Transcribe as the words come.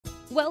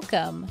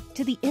Welcome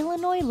to the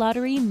Illinois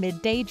Lottery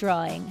Midday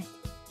Drawing.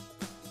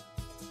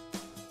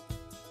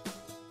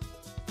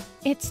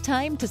 It's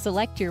time to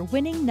select your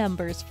winning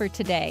numbers for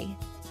today.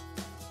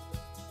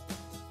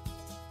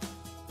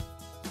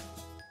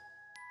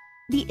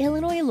 The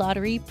Illinois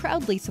Lottery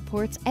proudly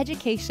supports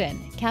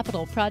education,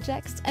 capital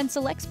projects, and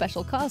select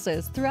special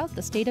causes throughout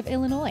the state of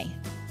Illinois.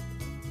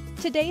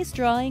 Today's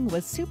drawing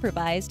was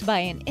supervised by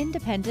an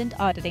independent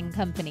auditing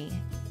company.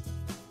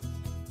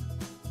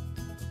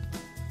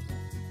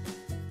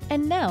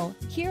 And now,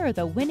 here are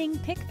the winning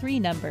Pick 3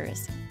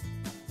 numbers: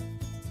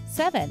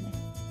 7,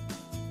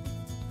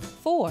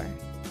 4,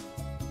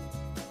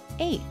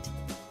 8,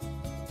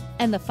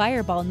 and the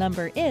fireball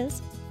number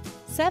is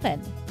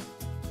 7.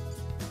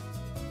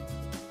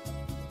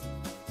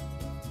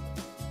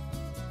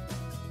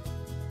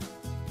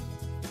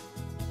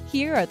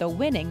 Here are the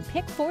winning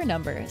Pick 4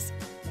 numbers: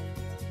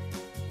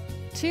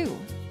 2,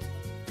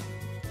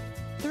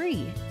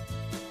 3,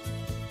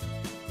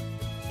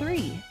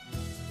 3,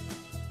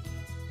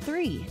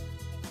 3,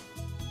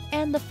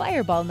 and the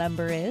fireball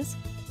number is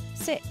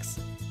 6.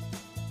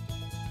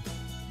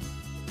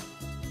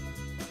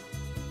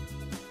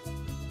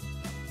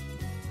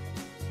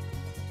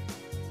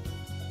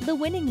 The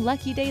winning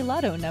Lucky Day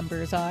Lotto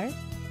numbers are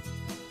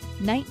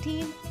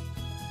 19,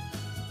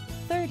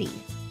 30,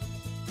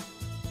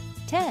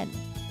 10,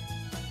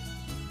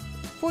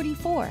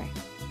 44,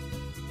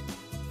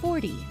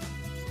 40.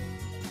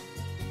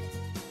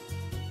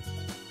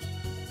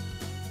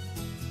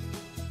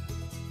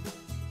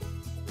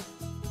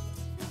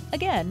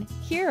 Again,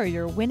 here are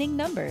your winning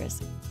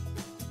numbers.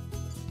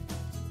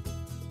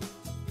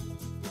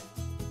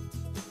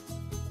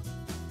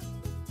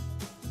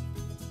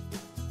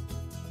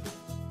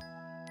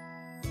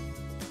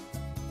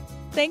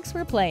 Thanks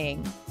for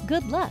playing.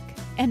 Good luck,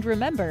 and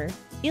remember,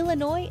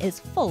 Illinois is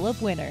full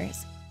of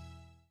winners.